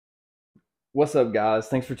What's up, guys?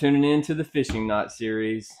 Thanks for tuning in to the Fishing Knot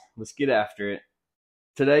series. Let's get after it.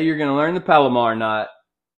 Today you're going to learn the Palomar knot.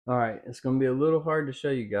 Alright, it's going to be a little hard to show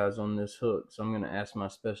you guys on this hook, so I'm going to ask my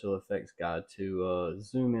special effects guy to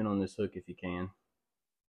zoom in on this hook if you can.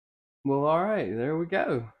 Well, alright, there we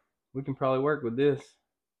go. We can probably work with this.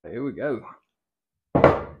 Here we go.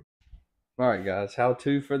 Alright guys, how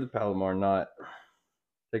to for the Palomar knot.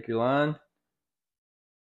 Take your line,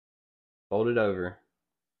 fold it over.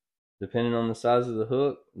 Depending on the size of the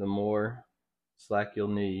hook, the more slack you'll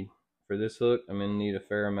need. For this hook, I'm going to need a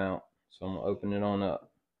fair amount, so I'm going to open it on up.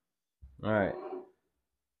 Alright,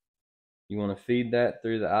 you want to feed that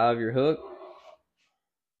through the eye of your hook,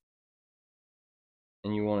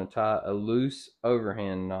 and you want to tie a loose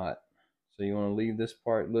overhand knot. So you want to leave this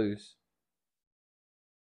part loose.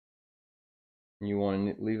 And you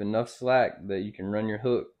want to leave enough slack that you can run your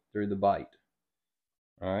hook through the bite.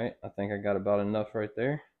 Alright, I think I got about enough right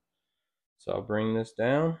there. So I'll bring this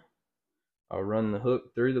down. I'll run the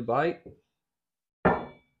hook through the bite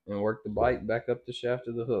and work the bite back up the shaft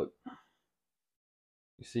of the hook.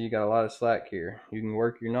 You see you got a lot of slack here. You can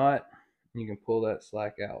work your knot and you can pull that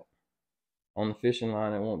slack out. On the fishing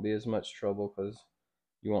line, it won't be as much trouble because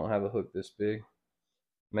you won't have a hook this big.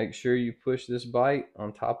 Make sure you push this bite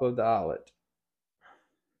on top of the eyelet,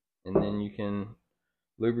 and then you can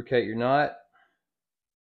lubricate your knot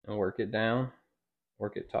and work it down,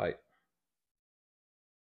 work it tight.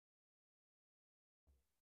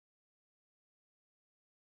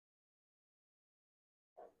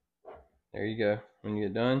 There you go. When you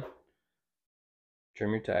get done,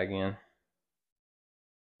 trim your tag in.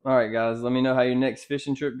 Alright guys, let me know how your next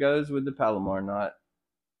fishing trip goes with the Palomar knot.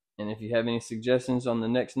 And if you have any suggestions on the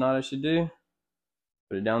next knot I should do,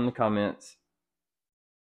 put it down in the comments.